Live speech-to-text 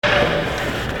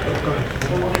I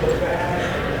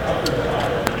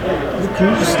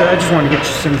just want to get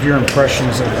some of your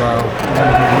impressions of one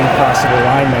of your new possible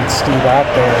line mates, Steve, out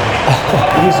there.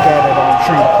 He's a guy that I'm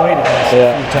sure you played against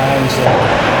a few times.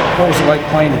 What was it like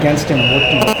playing against him, and what do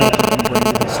you think he can bring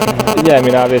to this team? Yeah, I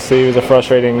mean, obviously he was a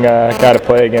frustrating guy to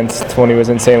play against when he was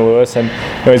in St. Louis, and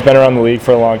he's been around the league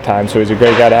for a long time, so he's a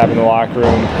great guy to have in the locker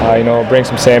room. Bring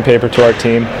some sandpaper to our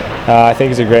team. I think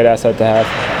he's a great asset to have.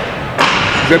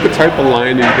 Is that the type of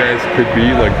line that you guys could be,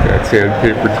 like that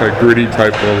sandpaper type, gritty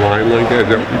type of line like that?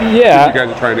 Yeah. You guys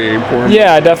are trying to aim for him?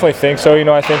 Yeah, I definitely think so.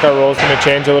 I think our role is going to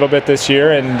change a little bit this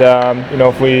year, and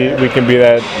if we can be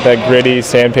that gritty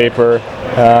sandpaper,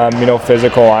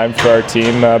 physical line for our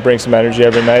team, bring some energy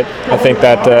every night, I think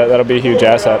that'll be a huge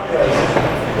asset.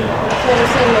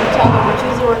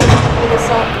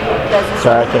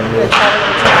 Sorry, I can't hear you.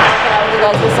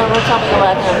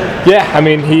 Yeah, I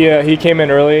mean, he came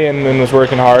in early and was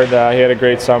working hard. He had a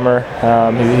great summer.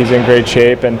 He's in great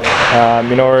shape, and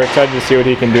we're excited to see what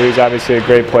he can do. He's obviously a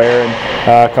great player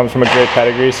and comes from a great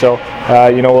pedigree. So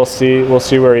we'll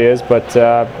see where he is, but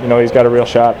he's got a real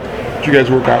shot. Did you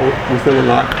guys work out with him a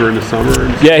lot during the summer?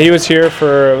 Yeah, he was here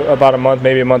for about a month,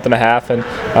 maybe a month and a half, and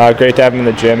great to have him in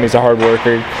the gym. He's a hard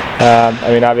worker.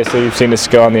 Obviously you've seen his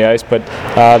skill on the ice, but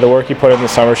the work he put in the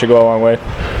summer should go a long way.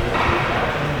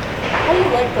 How do you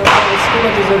like those way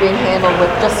scrimmages are being handled with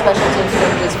just special team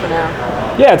scrimmages for now?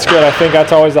 Yeah, it's good. I think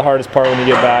that's always the hardest part when you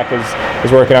get back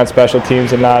is working on special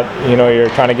teams and not, you're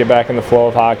trying to get back in the flow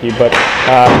of hockey. But,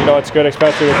 it's good,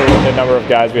 especially with the limited number of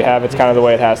guys we have. It's kind of the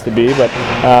way it has to be. But,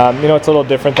 it's a little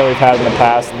different than we've had in the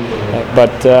past.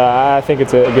 But I think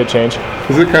it's a good change.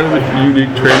 Is it kind of a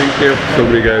unique training camp? So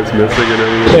many guys missing and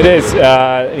everything? It is.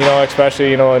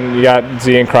 Especially, when you got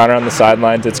Z and Croner on the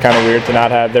sidelines, it's kind of weird to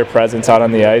not have their presence out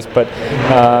on the ice. But,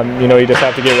 you just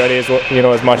have to get ready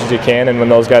as much as you can. And when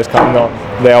those guys come,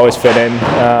 they always fit in.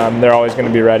 They're always going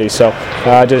to be ready. So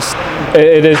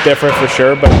it is different for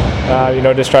sure, but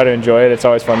just try to enjoy it. It's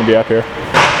always fun to be up here.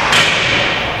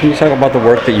 Can you talk about the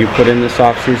work that you put in this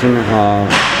offseason?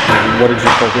 What did you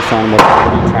focus on? What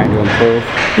are you trying to improve?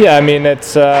 Yeah, I mean,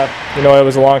 it's it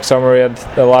was a long summer. We had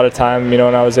a lot of time,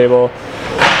 and I was able to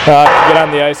get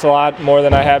on the ice a lot more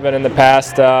than I have been in the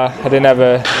past. I didn't have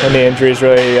any injuries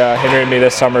really hindering me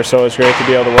this summer, so it was great to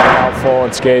be able to work out full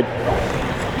and skate.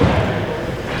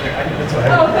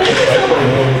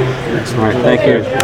 All right, thank you.